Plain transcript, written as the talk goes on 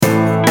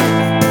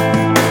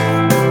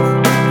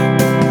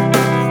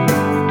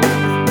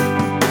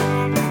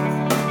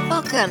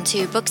Welcome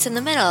to Books in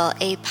the Middle,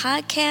 a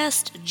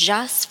podcast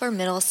just for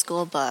middle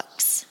school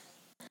books.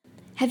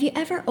 Have you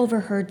ever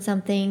overheard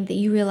something that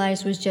you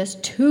realized was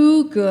just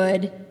too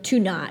good to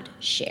not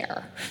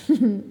share?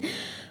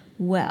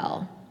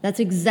 Well, that's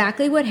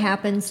exactly what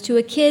happens to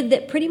a kid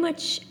that pretty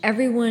much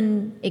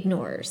everyone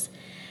ignores.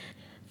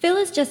 Phil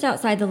is just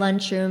outside the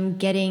lunchroom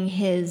getting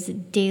his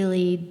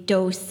daily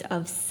dose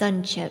of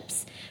sun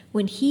chips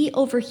when he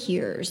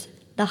overhears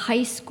the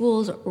high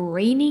school's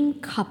reigning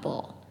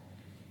couple,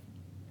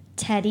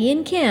 Teddy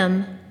and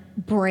Kim,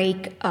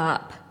 break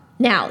up.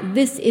 Now,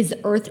 this is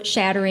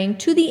earth-shattering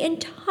to the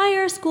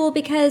entire school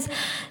because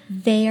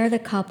they are the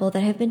couple that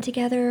have been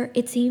together,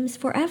 it seems,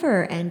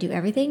 forever and do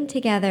everything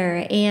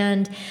together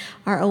and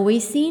are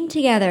always seen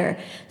together.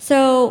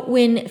 So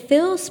when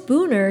Phil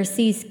Spooner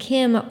sees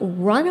Kim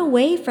run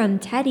away from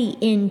Teddy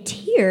in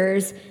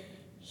tears,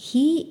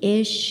 he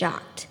is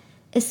shocked,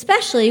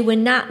 especially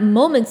when not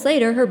moments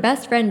later her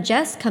best friend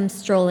Jess comes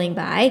strolling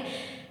by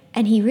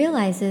and he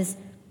realizes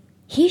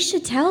he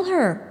should tell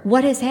her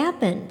what has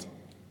happened.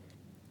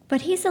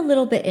 But he's a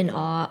little bit in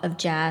awe of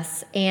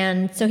Jess,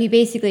 and so he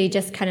basically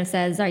just kind of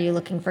says, "Are you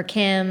looking for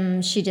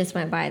Kim? She just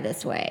went by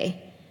this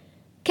way."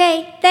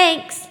 "Okay,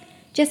 thanks."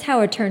 Jess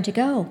Howard turned to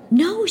go.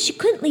 No, she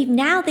couldn't leave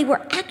now. They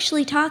were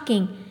actually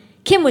talking.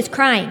 "Kim was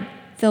crying,"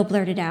 Phil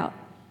blurted out.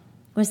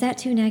 Was that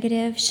too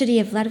negative? Should he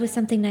have led with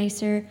something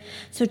nicer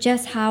so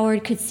Jess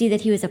Howard could see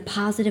that he was a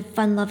positive,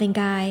 fun-loving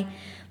guy?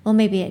 Well,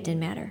 maybe it didn't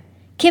matter.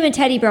 Kim and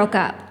Teddy broke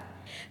up.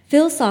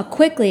 Phil saw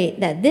quickly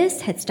that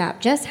this had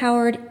stopped Jess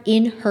Howard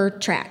in her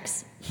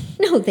tracks.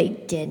 No, they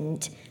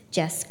didn't,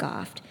 Jess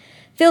scoffed.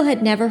 Phil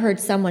had never heard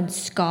someone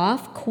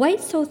scoff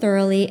quite so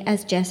thoroughly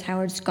as Jess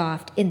Howard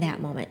scoffed in that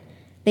moment.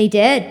 They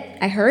did.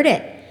 I heard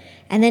it.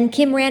 And then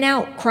Kim ran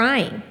out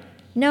crying.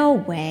 No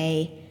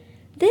way.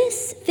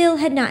 This Phil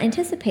had not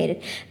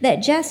anticipated,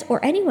 that Jess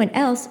or anyone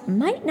else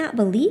might not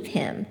believe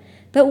him.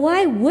 But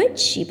why would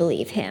she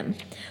believe him?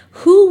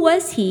 Who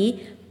was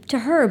he to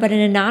her but an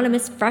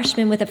anonymous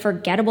freshman with a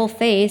forgettable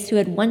face who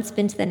had once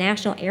been to the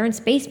National Air and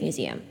Space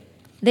Museum?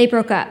 They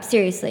broke up,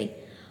 seriously.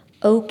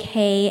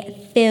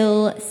 "Okay,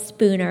 Phil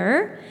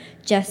Spooner,"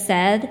 Jess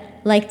said,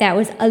 like that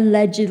was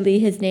allegedly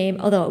his name,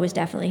 although it was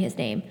definitely his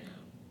name.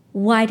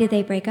 Why did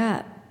they break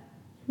up?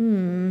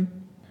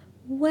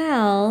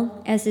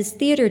 Well, as his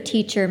theater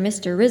teacher,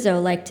 Mr.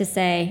 Rizzo, liked to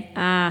say,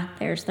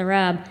 there's the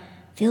rub.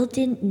 Phil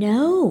didn't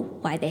know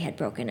why they had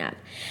broken up,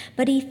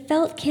 but he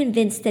felt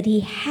convinced that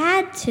he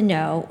had to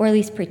know, or at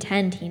least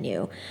pretend he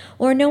knew,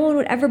 or no one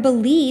would ever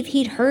believe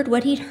he'd heard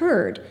what he'd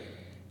heard.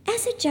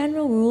 As a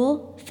general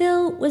rule,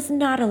 Phil was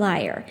not a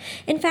liar.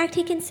 In fact,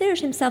 he considered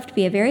himself to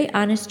be a very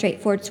honest,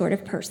 straightforward sort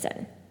of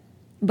person.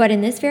 But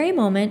in this very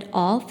moment,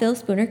 all Phil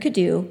Spooner could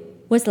do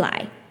was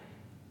lie.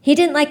 He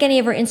didn't like any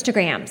of her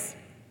Instagrams.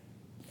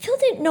 Phil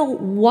didn't know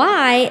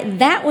why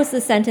that was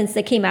the sentence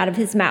that came out of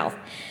his mouth.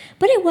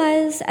 But it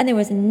was, and there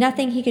was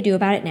nothing he could do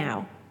about it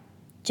now.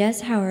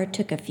 Jess Howard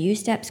took a few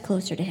steps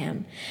closer to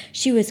him.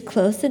 She was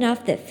close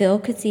enough that Phil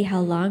could see how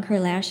long her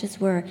lashes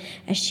were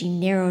as she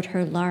narrowed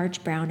her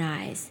large brown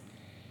eyes.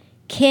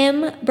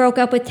 Kim broke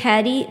up with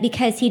Teddy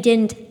because he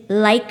didn't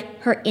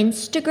like her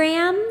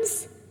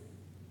Instagrams?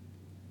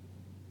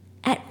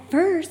 At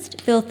first,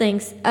 Phil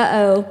thinks,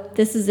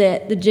 this is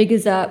it. The jig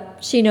is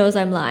up. She knows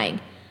I'm lying.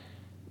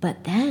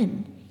 But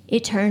then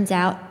it turns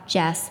out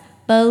Jess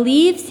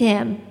believes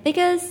him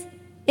because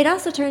it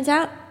also turns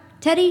out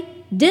Teddy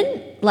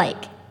didn't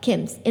like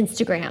Kim's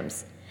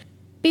Instagrams.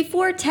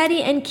 Before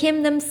Teddy and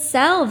Kim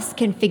themselves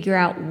can figure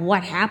out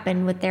what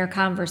happened with their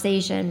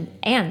conversation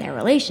and their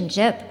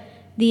relationship,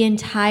 the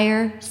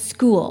entire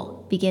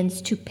school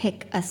begins to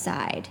pick a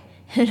side.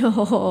 And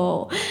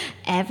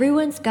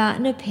everyone's got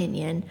an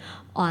opinion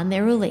on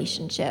their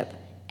relationship,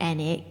 and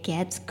it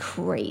gets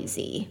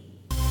crazy.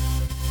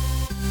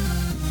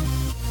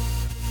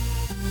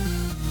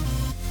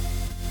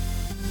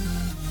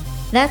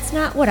 That's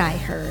Not What I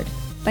Heard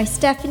by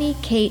Stephanie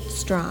Kate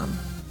Strom.